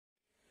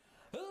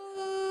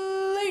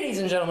Ladies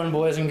and gentlemen,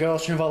 boys and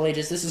girls from all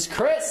ages, this is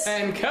Chris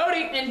and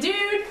Cody and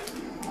Dude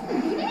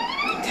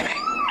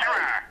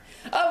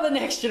of the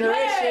Next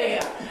Generation. Yay!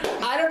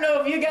 I don't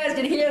know if you guys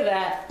can hear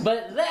that,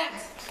 but that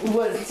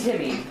was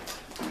Timmy.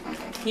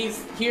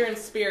 He's here in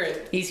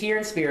spirit. He's here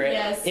in spirit.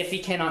 Yes. If he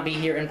cannot be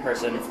here in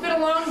person. It's been a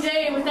long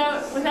day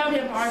without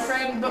him, our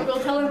friend, but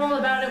we'll tell him all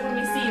about it when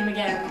we see him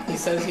again. He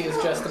says he is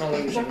just an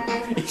illusion.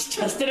 He's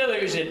just an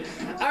illusion.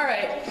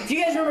 Alright, if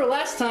you guys remember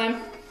last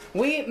time,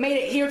 we made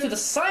it here to the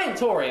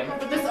Scientorium.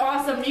 With this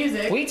awesome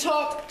music. We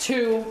talked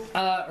to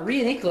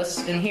Rhea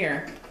Nicholas in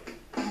here.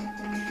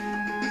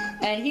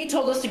 And he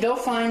told us to go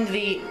find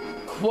the,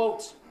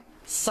 quote,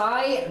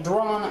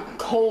 Psy-drawn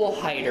coal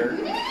hider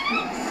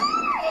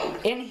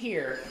in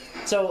here.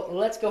 So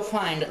let's go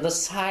find the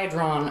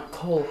Psy-drawn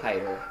coal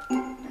hider,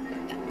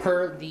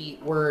 per the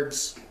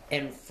words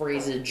and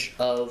phrasage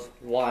of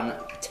one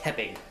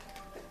Tepping.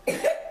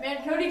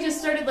 Man, Cody just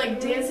started like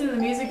dancing to the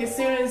music as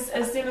soon as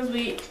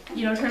we,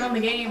 turned on the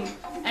game,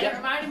 and It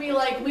reminded me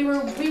like we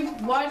were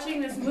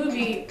watching this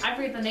movie. I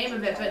forget the name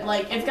of it, but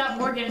like it's got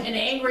an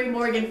angry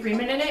Morgan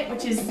Freeman in it,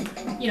 which is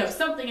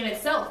something in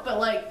itself. But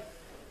like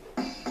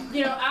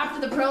after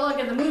the prologue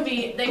of the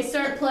movie, they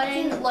start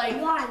playing like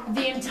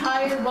the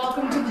entire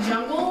Welcome to the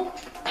Jungle,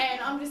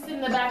 and I'm just sitting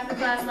in the back of the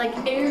class like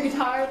air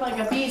guitar like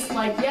a beast,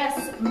 like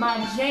yes, my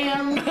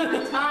jam,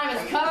 my time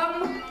has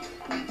come.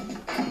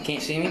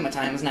 Can't see me, my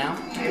time is now.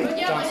 But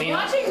yeah, like,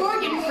 watching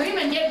Morgan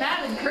Freeman get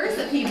mad and curse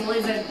at people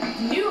is a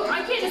new...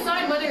 I can't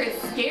decide whether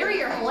it's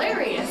scary or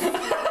hilarious.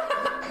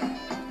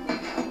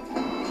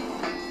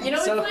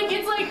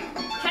 It's like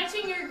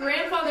catching your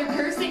grandfather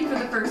cursing for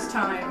the first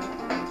time.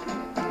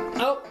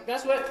 Oh,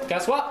 guess what?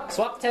 Guess what?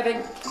 Swap the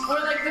Tepping. Or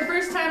like the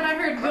first time I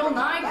heard Bill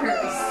Nye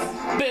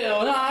curse.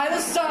 Bill Nye, the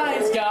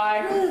science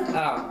guy!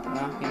 Oh,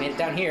 well, he made it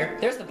down here.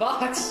 There's the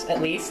box,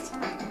 at least. We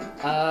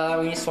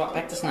need to swap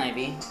back to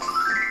Snivy.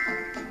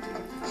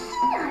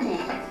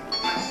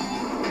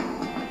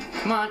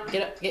 Come on,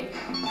 get up, get.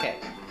 Okay.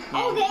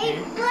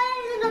 Okay,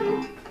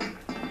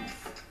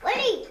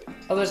 wait.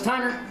 Oh, there's a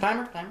timer.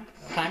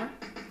 Timer.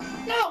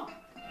 No!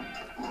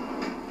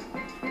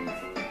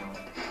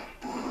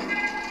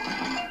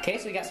 Okay,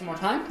 so we got some more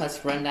time.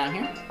 Let's run down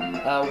here.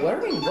 What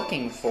are we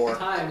looking for?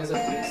 Time is a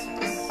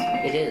thesis.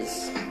 It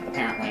is,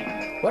 apparently.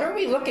 What are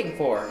we looking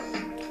for?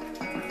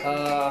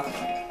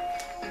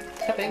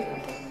 Tepping.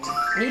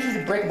 I need you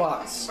to break a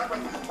box.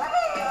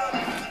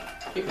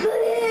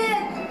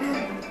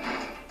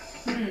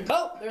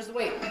 Oh, there's the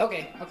weight.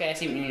 Okay, I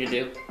see what you need to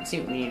do. I'm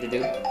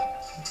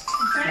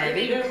trying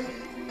to think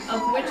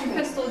of which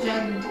crystal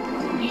gem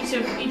each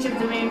of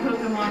the main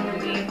Pokemon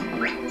would be.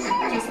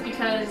 Just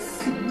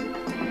because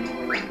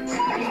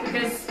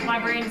my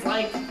brain's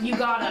like, you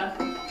gotta.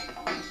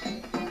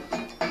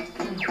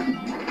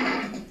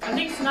 I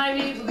think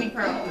Snivy would be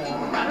purple.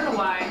 I don't know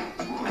why.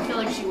 I feel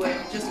like she would,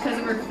 just because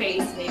of her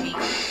face, maybe.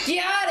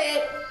 Got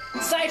it!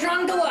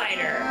 Citron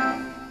Glider!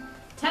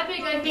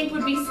 Tepping, I think,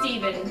 would be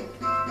Steven.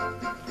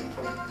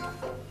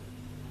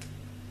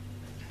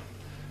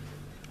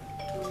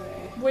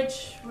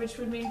 Which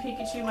would mean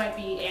Pikachu might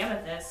be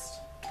Amethyst.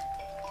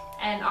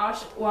 And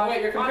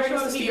wait, you're comparing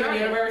this to Steven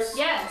Universe?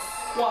 Yes.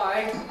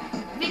 Why?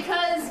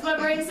 Because my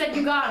brain said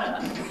you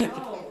gotta.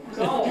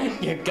 No.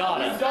 You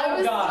gotta. I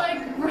was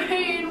like,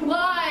 brain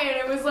wide.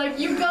 It was like,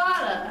 you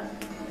gotta.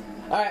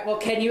 Alright, well,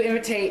 can you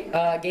imitate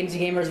Gamesy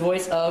Gamer's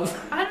voice of...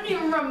 I don't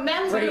even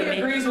remember. He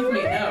agrees with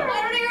me, no.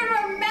 I don't even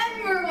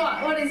remember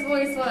what his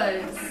voice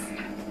was.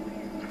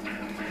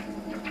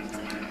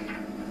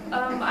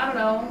 I don't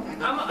know.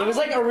 It was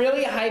like a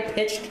really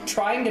high-pitched,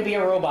 trying to be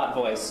a robot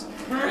voice.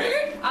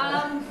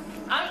 I'm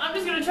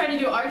just gonna try to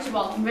do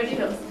Archibald from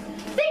VeggieTales.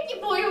 Thank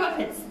you for your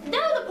efforts.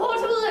 Now the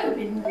portal will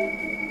open.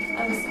 I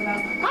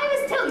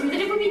must tell you that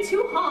it would be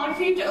too hard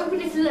for you to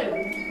open it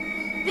alone.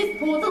 This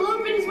portal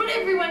opens when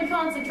everyone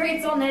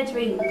concentrates on their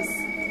dreams.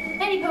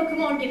 Any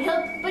Pokemon can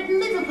help, but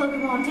little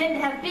Pokemon tend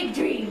to have big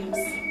dreams.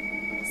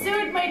 So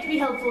it might be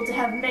helpful to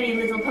have many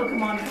little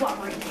Pokemon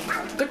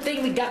cooperating. Good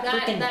thing we got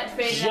freaking... That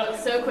faded out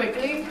so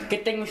quickly.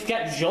 Good thing we've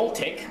got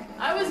Joltik.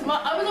 I was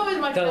always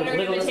much better at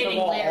imitating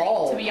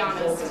Larry, to be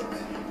honest.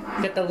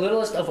 Get the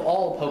littlest of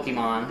all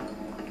Pokemon.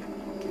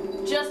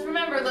 Just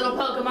remember, little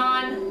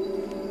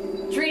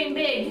Pokemon, dream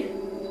big.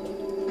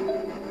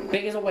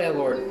 Big as a whale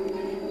lord.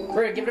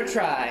 We're gonna give it a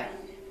try.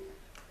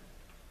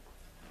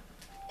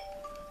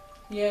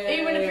 Yeah.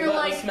 Even if you're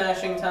like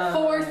smashing time.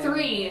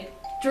 4'3",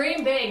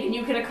 dream big and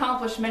you can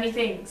accomplish many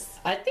things.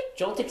 I think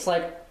Joltik's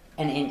like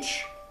an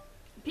inch.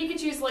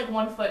 Pikachu's like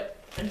 1 foot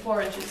and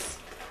 4 inches.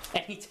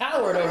 And he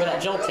towered over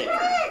that Joltik.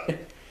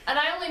 And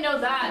I only know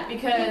that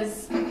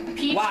because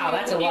Pichu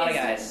that's a lot of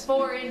guys.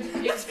 4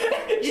 inches.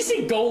 Did you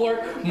see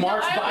Golurk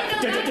march by?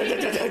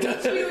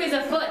 Pichu is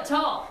a foot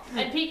tall,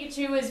 and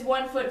Pikachu is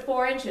 1 foot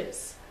 4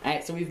 inches.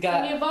 Alright, so we've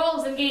got... He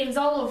evolves and gains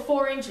all of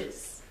 4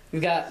 inches.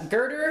 We've got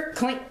Girder,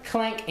 Clink,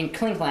 Clank, and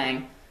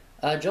Klinklang.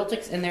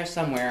 Joltik's in there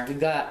somewhere. We've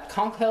got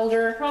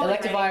Conkeldurr,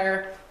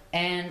 Electivire,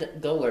 and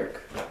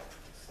Golurk.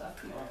 Stop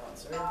going on,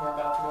 sir. We're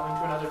about to go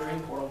into another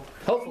dream portal.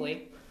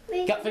 Hopefully.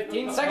 Got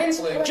 15 seconds.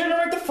 Hopefully.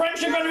 Generate the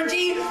friendship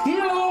energy.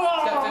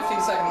 Got 15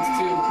 seconds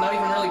too. Not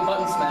even really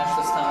button smash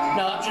this time.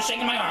 No, I'm just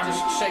shaking my arm.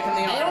 Just shaking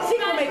the I arm. don't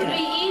think we're It making would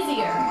be it.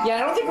 easier. Yeah,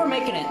 I don't think we're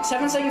making it.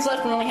 7 seconds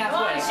left. We're only Come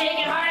on, halfway. shake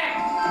it harder.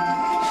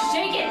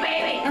 Shake it,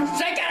 baby. I'm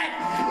shaking it.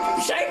 I'm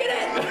shaking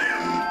it.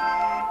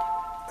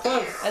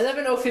 Close.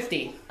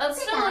 11:050.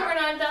 That's still over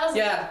 9,000.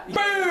 Yeah.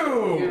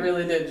 Boom. You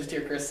really did just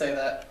hear Chris say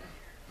that.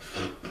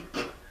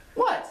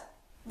 What?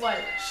 What?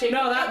 Shake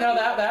No, it.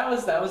 that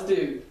was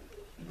dude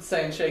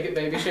saying shake it,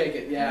 baby, shake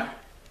it. Yeah.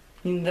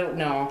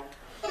 No,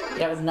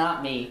 that was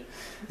not me.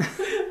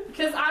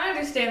 Because I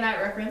understand that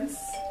reference.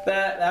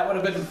 That would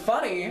have been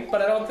funny,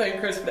 but I don't think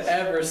Chris would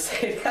ever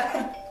say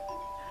that.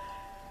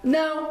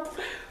 No.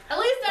 At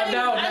least I I'm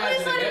didn't. now At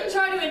least I imagining didn't it.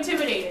 try to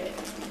intimidate it.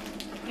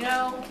 You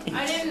know,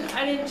 I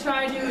didn't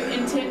try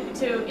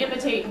to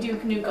imitate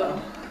Duke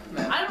Nukem.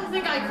 I don't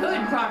think I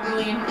could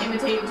properly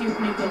imitate Duke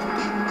Nukem.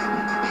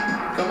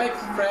 Go make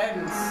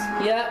friends.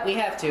 Yeah, we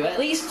have to. At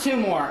least 2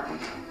 more.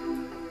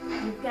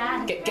 You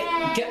got it.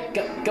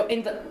 Go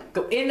in the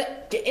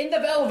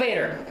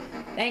elevator.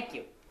 Thank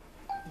you.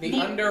 The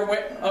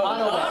underwear. Oh,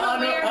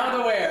 Unaware.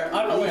 Unaware.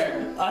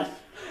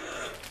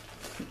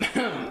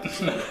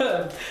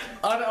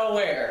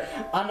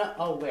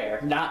 Unaware.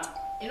 Not.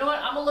 You know what?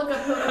 I'm gonna look up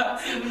Pokemon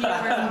Steven Universe when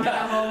I get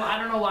home. I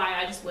don't know why.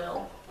 I just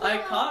will. I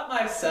caught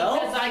myself.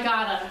 Because I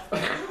gotta.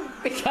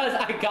 Because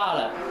I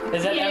gotta.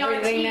 Is that P-A-R-T.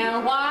 everything now?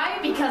 Why?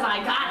 Because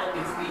I gotta.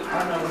 It's the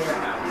unaware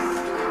house.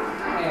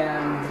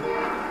 And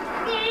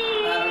I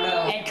don't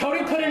know. And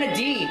Cody put in a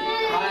D.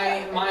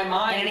 My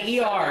mind And an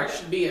ER. there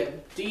should be a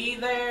D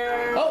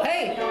there. Oh,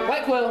 hey,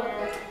 White Quill.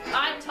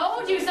 I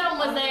told you something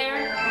was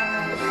there.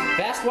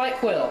 Fast White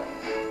Quill.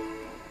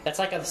 That's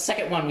like the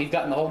second one we've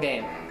gotten the whole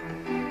game.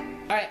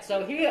 Alright,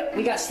 so here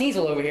we got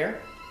Sneasel over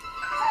here.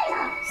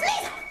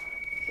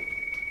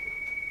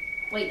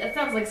 Wait, that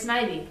sounds like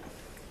Snivy.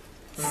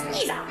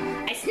 Sneasel,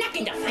 I snuck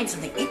in to find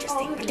something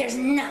interesting, but there's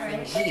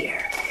nothing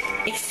here.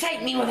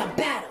 Excite me with a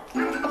battle.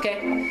 Okay.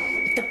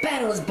 If the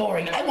battle is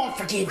boring, I won't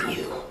forgive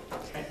you.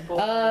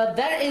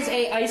 That is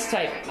a ice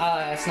type.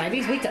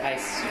 Snivy's weak to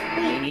ice.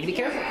 You need to be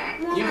careful.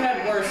 You've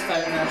had worse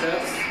type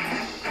matchups.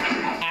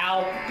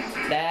 Ow.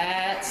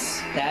 That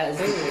is.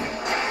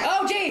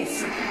 Oh,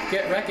 jeez!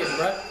 Get wrecked,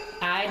 bruh.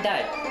 I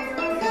died.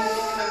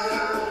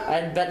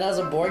 I bet that was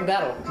a boring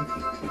battle.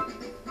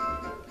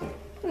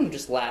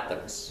 Just laugh at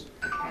us.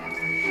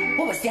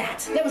 What was that?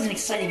 That wasn't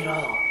exciting at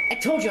all. I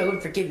told you I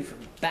wouldn't forgive you for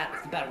the battle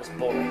if the battle was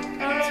boring.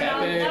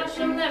 Thou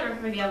shalt never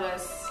forgive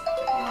us.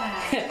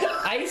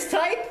 Ice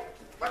type?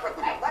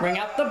 Bring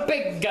out the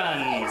big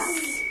guns.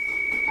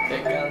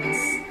 Big guns.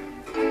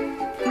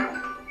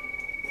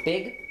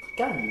 Big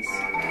guns.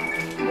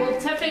 Well,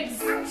 Tepig's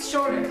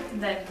shorter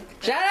than.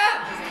 Shut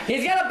up!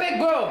 He's got a big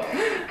boom!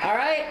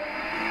 Alright?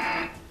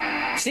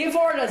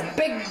 C4 does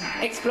big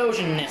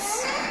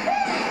explosionness.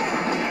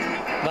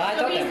 But I So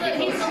thought he's that would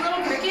be the close.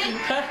 little cricket?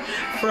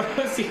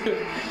 Froze you.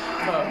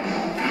 Oh.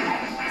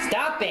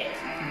 Stop it!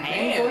 I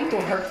am Man. going to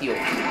hurt you.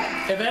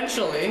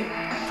 Eventually.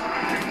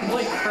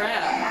 Holy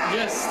crap.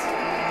 Just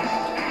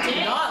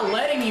Dang. not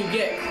letting you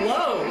get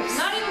close.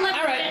 Not even letting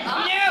All right, it up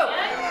no. yet?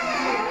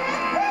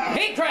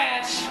 Heat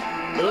crash!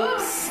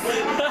 Oops.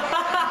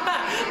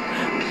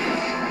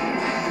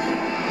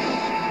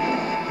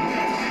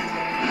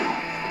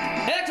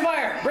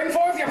 Electivire, bring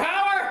forth your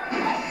power!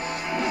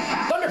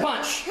 Thunder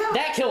punch!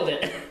 That killed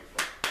it.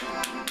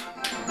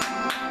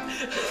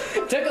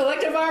 Took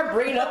Electivire,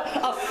 bring it up,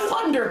 a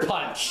thunder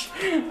punch!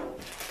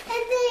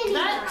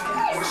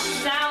 That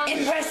sounds.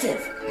 Impressive.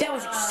 That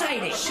was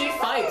exciting. She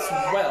fights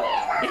well.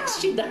 Yes,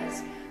 she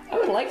does. I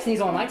would like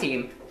Sneasel on my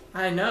team.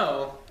 I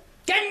know.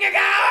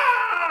 Gengaga!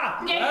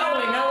 Well, we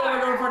know what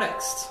we're going for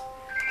next.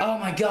 Oh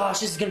my gosh,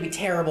 this is gonna be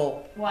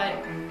terrible.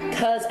 What?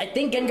 Cause I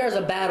think Gengar's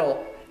a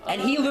battle,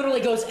 and he literally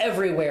goes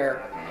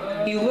everywhere.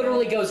 He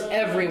literally goes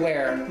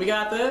everywhere. We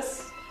got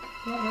this.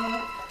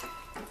 Good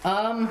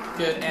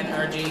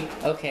energy.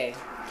 Okay.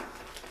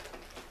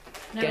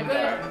 No,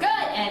 Gengar.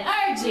 good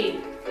energy.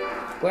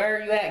 Where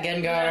are you at, You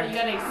Gengar?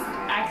 gotta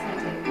accent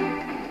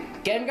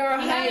it.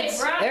 Gengar You got it.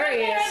 hides. Right There he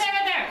there, is.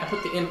 right there, I right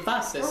put the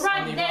emphasis there. on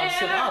Right the there.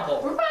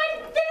 monosyllable.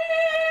 Right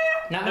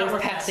there. Not No, worth we're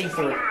passing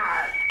through.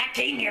 I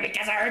came here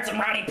because I heard some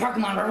rowdy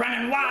Pokemon were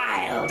running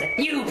wild.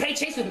 You play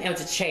chase with me. Oh,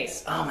 it's a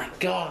chase. Oh my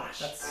gosh.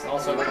 That's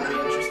also going to be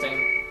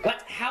interesting.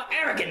 What? How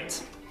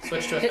arrogant.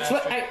 Switch to a It's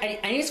what, faster.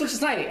 I need to switch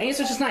to Snivy. I need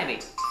to switch to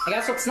Snivy. I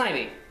gotta switch to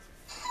Snivy.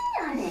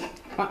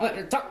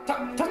 Talk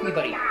to me,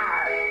 buddy.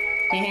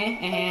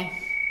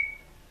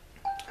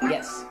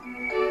 Yes.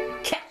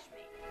 Catch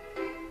me.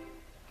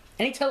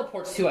 And he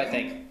teleports too, I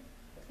think.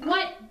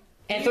 What?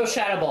 And throws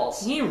shadow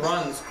balls. He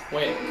runs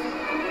quick.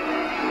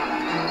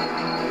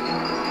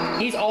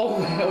 He's all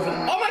over.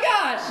 Oh my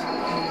gosh!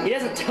 He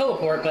doesn't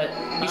teleport, but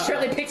he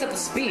certainly picks up the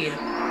speed.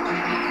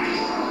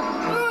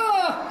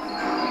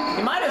 Ah!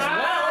 He might as well.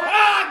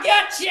 Ah,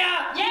 gotcha! You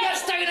Yeah. got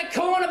stuck in a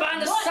corner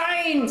behind the What?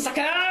 sign,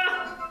 sucker!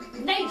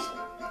 Nate.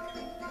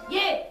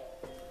 Yeah.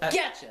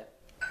 Gotcha!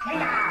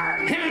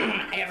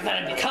 I never thought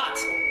I'd be caught.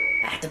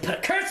 I have to put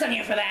a curse on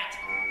you for that.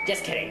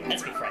 Just kidding.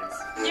 Let's be friends.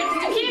 Yeah,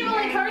 'cause you can't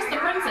really curse the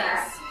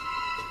princess.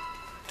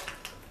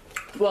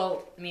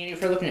 Well, I mean,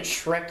 if you're looking at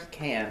Shrek, you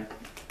can.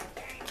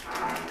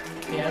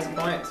 He has a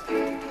point.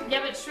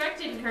 Yeah, but Shrek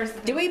didn't curse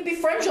the princess. Did we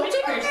befriend Which cursed the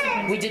Joltik?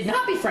 princess? We did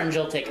not befriend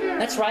Joltik.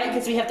 That's right,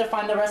 because we have to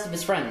find the rest of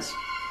his friends.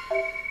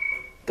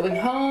 Going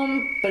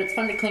home, but it's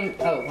fun to clean.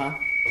 Oh, huh?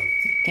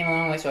 Came a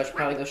long way, so I should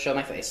probably go show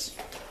my face.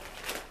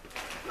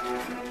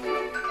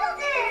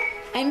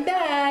 I'm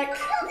back!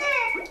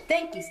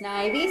 Thank you,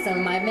 Snivy. Some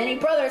of my many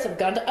brothers have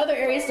gone to other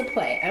areas to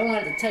play. I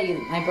wanted to tell you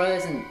that my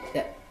brothers and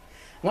that.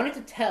 Wanted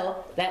to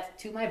tell that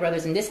to my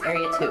brothers in this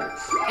area too.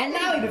 And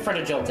now we've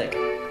befriended Joltik.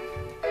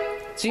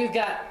 So you've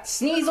got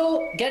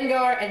Sneasel,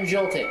 Gengar, and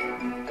Joltik.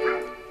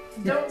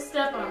 Don't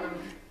step on them.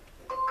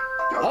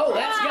 Oh,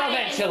 that's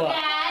Why is Galvantula.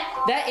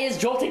 that? That is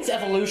Joltik's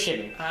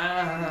evolution.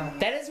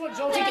 That is what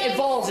Joltik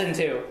evolves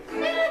into.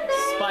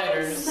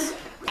 Spiders.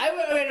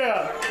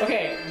 No.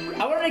 Okay,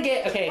 I wanted to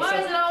get. Okay, Why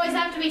does so it always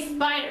have to be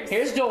spiders?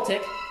 here's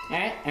Joltik.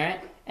 Alright.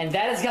 And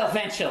that is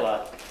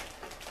Galvantula.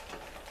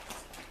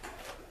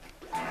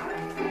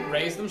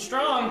 Raise them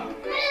strong.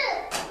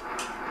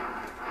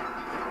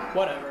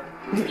 Whatever.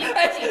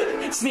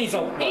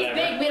 Sneasel. He's Whatever.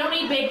 big. We don't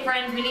need big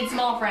friends. We need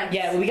small friends.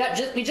 Yeah, we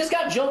just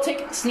got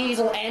Joltik,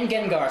 Sneasel, and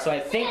Gengar, so I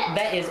think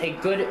that is a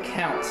good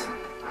count.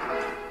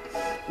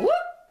 Whoop!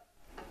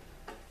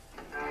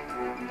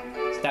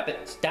 Stop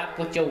it. Stop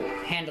with your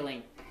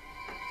handling.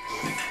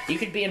 You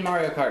could be in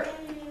Mario Kart.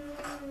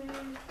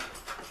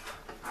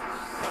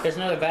 There's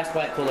another vast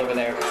white pool over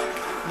there.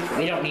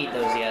 We don't need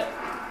those yet.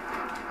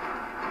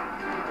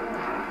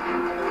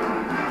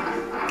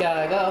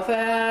 Gotta go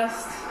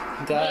fast.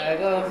 Gotta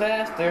go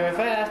faster,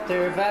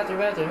 faster, faster,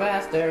 faster,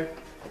 faster.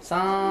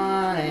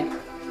 Sonic.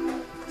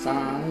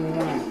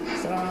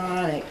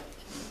 Sonic.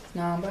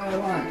 Number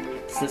one.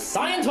 It's the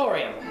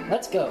Scientorium.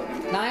 Let's go.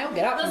 Niall,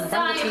 get out from The the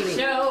front of the science TV.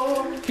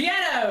 show.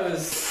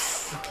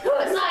 Pianos!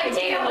 Whose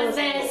idea was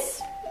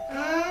this?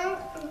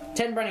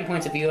 10 brownie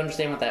points if you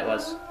understand what that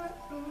was.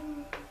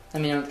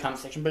 Let me know in the comment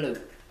section below.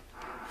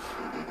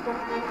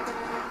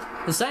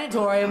 The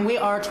Sanatorium, we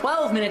are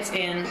 12 minutes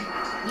in.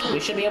 We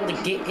should be able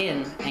to get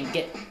in and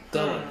get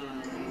going.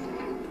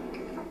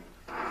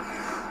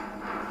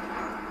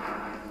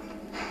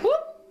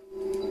 Whoop!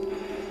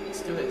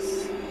 Let's do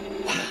this.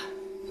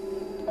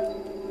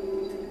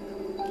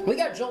 We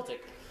got Joltik.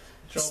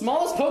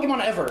 Smallest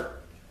Pokemon ever.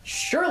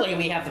 Surely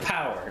we have the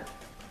power.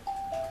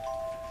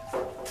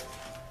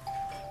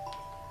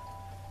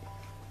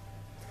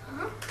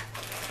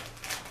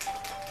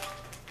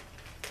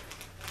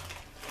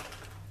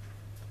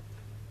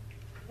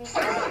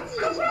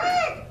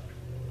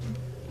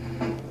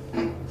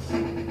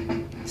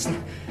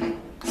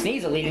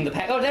 Sneasel leading the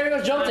pack. Oh, there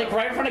goes Joltik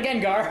right in front of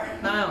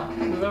Gengar. Niall,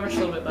 move over just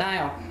a little bit back.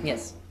 Niall,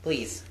 yes,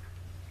 please.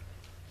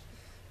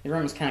 The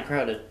room is kind of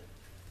crowded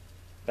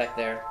back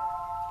there.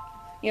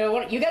 You know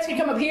what? You guys can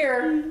come up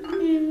here.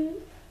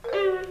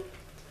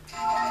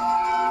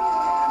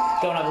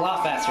 Going up a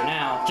lot faster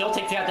now.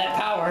 Joltik's got that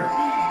power.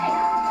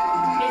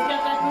 He's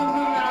got that boom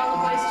boom that all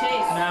the boys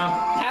chase. No.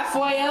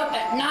 Halfway up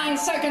at 9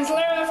 seconds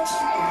left.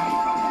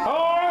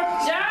 4,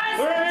 Just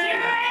 3,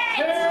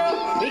 do it!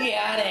 2, we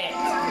got it.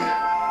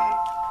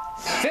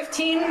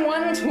 15,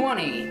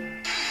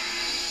 120.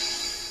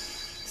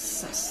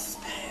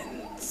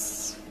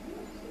 Suspense.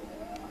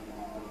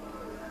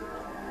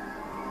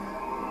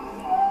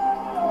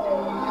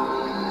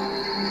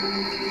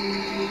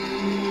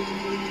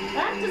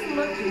 That doesn't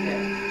look too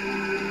good.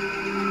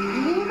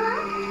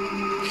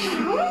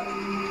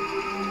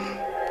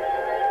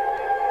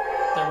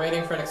 They're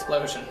waiting for an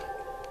explosion.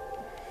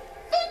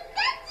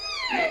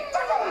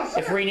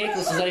 If Reed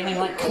Nicholas is anything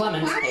like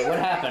Clement, it would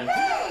happen.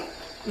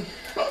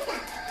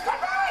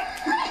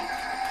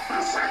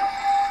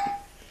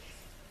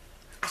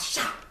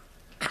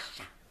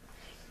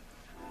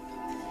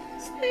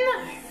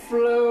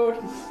 Float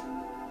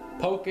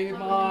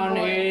Pokemon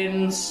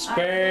in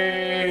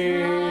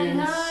space.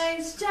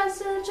 Nice,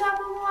 just a drop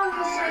of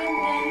water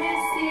in the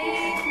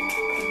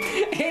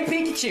sea. Hey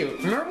Pikachu,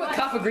 remember what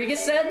Cofagrigus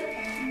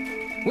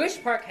said?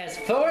 Wish Park has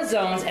 4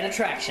 zones and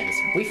attractions.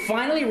 We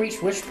finally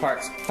reached Wish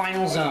Park's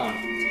final zone.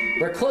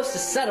 We're close to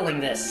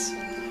settling this.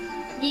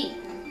 Yeet.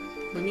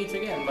 We meet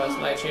again, Buzz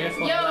Lightyear.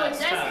 for the Yo,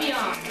 last it's time.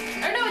 Espeon.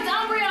 Or no, it's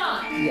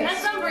Umbreon.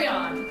 Yes. That's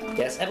Umbreon.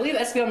 Yes, I believe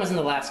Espeon was in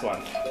the last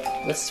one.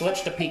 Let's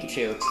switch to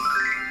Pikachu.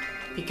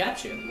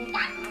 Pikachu.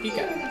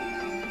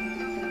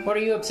 Pika. What are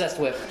you obsessed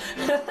with?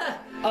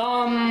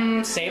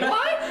 Sableye?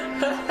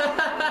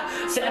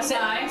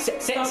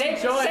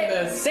 Senpai. Join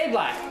this.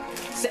 Sableye.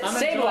 I'm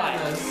Sableye. enjoying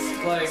this.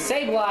 Like,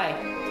 Sableye.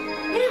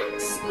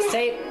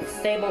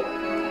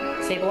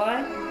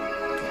 Sableye?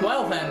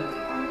 well then.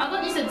 I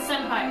thought you said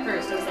senpai at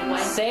first. I was like,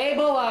 what?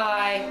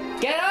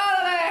 Sableye. Get out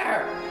of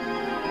there!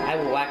 I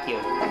will whack you.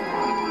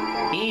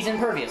 He's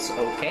impervious.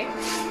 Okay.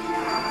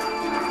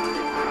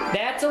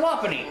 That's a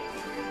Lopunny.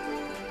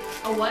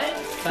 A what?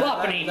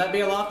 Lopunny. That'd be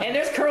a lot. And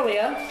there's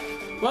Curlia.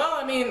 Well,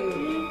 I mean,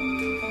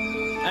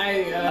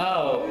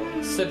 Oh.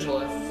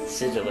 Sigilith.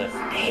 Sigilith.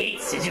 I hate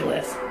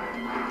Sigilith.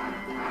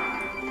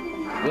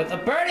 with a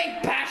burning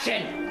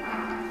passion.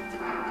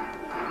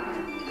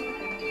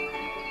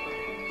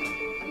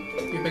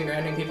 You've been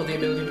granting people the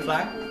ability to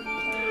fly?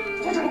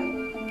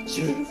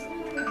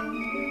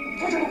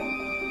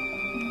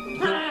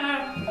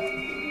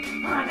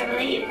 Hard to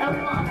believe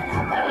Pokemon that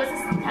help us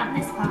come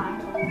this far.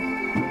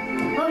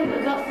 Well, we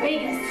would go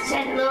Freegus,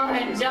 Chandelure,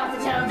 and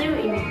Joltetel, do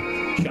we?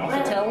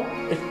 Joltetel?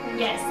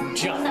 Yes,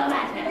 Joltetel. no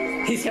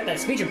matter. He's got that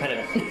speech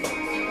impediment.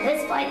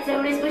 This flight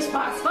zone is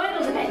Wishpark's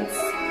final defense.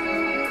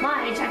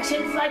 My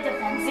attraction, flight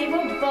defense, it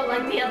won't fall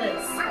like the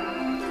others.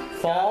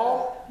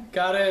 Fall?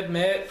 Gotta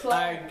admit,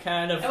 Fly.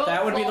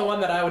 that would be the one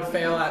that I would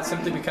fail at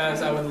simply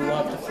because I would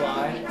love to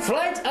fly.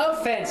 Flight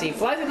of fancy.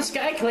 Fly through the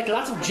sky, collect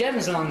lots of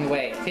gems along the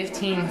way.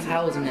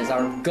 15,000 is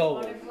our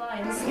goal. Fly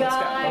in the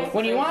sky.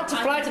 When you want to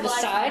fly to the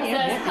side,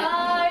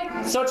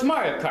 high. so it's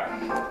Mario Kart.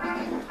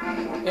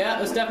 Yeah,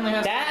 this definitely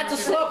has. That's a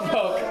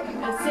slowpoke.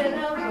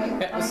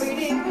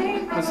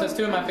 This has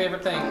two of my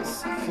favorite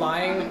things: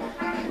 flying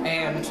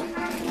and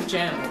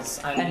gems.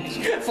 And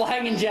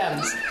flying in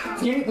gems.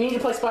 We need to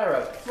play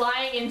Spyro.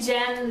 Flying in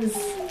gems.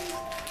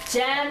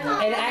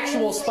 An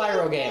actual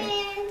Spyro game.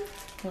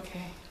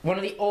 Okay. One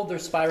of the older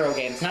Spyro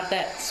games, not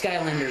that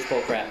Skylanders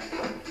bullcrap.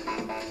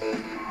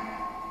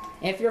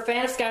 If you're a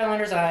fan of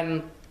Skylanders,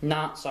 I'm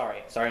not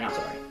sorry. Sorry, not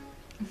sorry.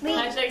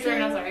 Hashtag sorry,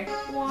 not sorry.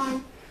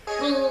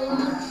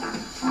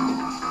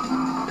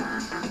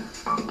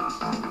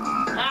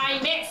 I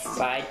missed.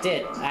 I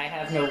did. I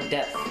have no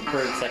depth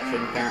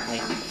perception, apparently.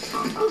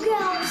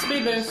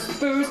 Speed boost.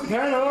 Boost,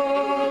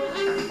 hello!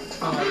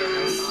 Oh my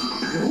goodness.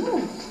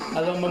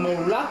 Hello,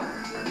 Mamula.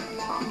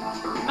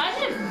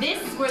 Imagine if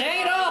this were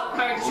Dang it the all!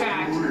 card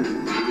track.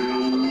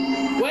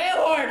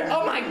 Whalehorn!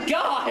 Oh my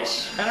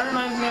gosh! Kind of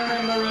reminds me of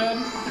Rainbow Road.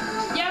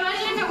 Yeah,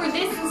 imagine if it were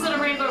this instead of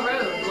Rainbow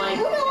Road. Like,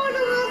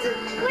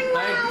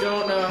 I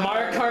don't know.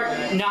 Mario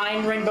Kart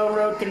 9 Rainbow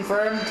Road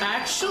confirmed.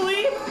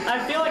 Actually, I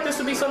feel like this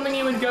would be something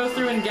you would go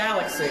through in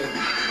Galaxy.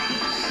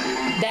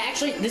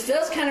 This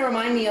does kind of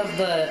remind me of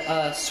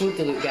the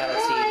Swoop-de-Loop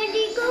Galaxy. Where did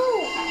he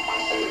go?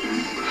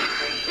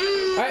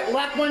 Alright,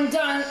 lap 1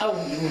 done. Oh,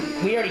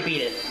 we already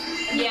beat it.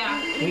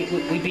 yeah. We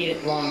beat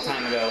it a long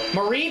time ago.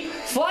 Mareep!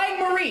 Flying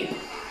Mareep!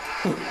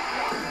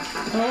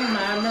 Oh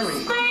man,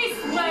 Marie. Space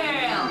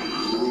Whale.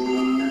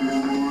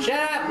 Shut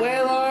up,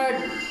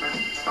 Wailord!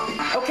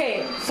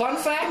 Okay, fun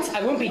fact,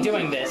 I won't be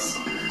doing this,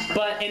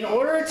 but in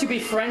order to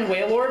befriend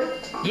Wailord,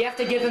 you have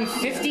to give him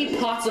 50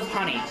 pots of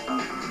honey.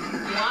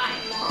 Why?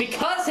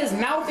 Because his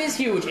mouth is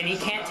huge and he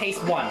can't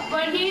taste one.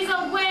 But he's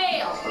a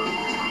whale.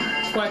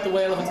 Quite the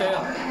whale of a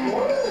tail.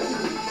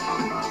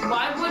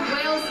 Why would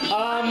whales eat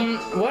honey?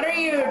 What are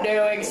you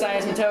doing,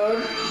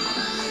 Seismitoad?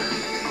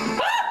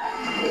 Ah!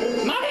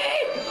 Money!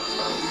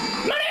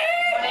 Money!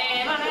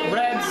 Money.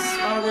 Reds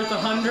are worth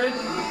 100.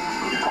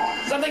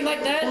 Something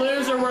like that?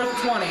 Blues are worth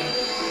 20.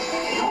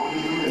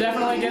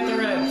 Definitely get the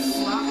reds.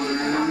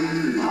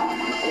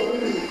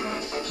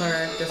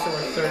 Alright, guess they're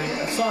worth 30.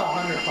 I saw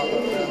 100 pop up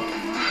though.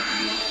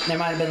 There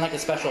might have been like a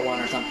special one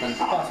or something.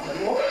 Possibly.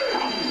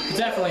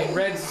 Definitely,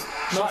 reds.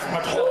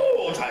 Seismitoad!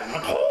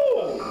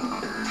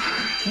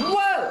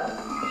 Whoa!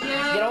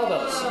 Yo. Get all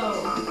those.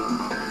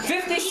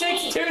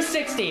 56,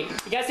 260. You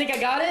guys think I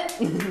got it?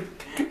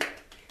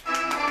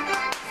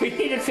 We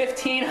needed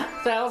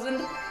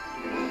 15,000.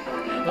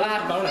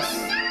 Bonus.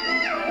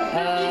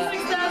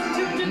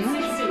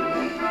 56,260.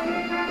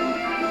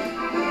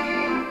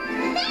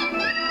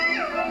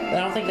 I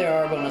don't think there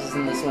are bonuses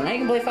in this one. Now you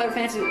can play Flight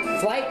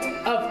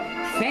of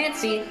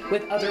Fancy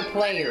with other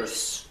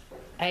players.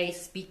 I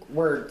speak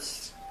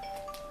words.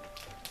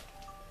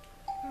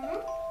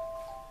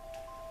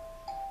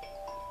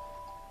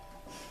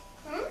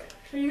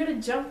 Are you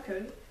gonna jump,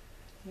 Cody?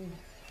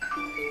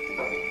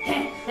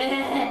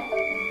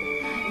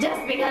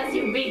 Just because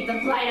you beat the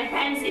flight of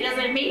fancy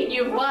doesn't mean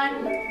you've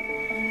won.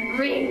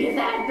 Ring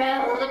that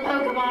bell, the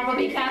Pokemon will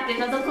be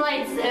captain of the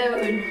flight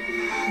zone.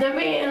 The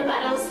real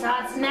battle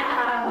starts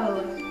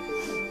now.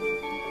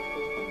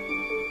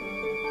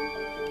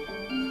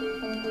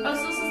 Oh,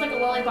 so this is like a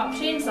lollipop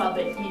chainsaw,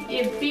 but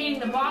if beating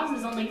the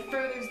bosses only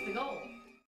furthers the goal.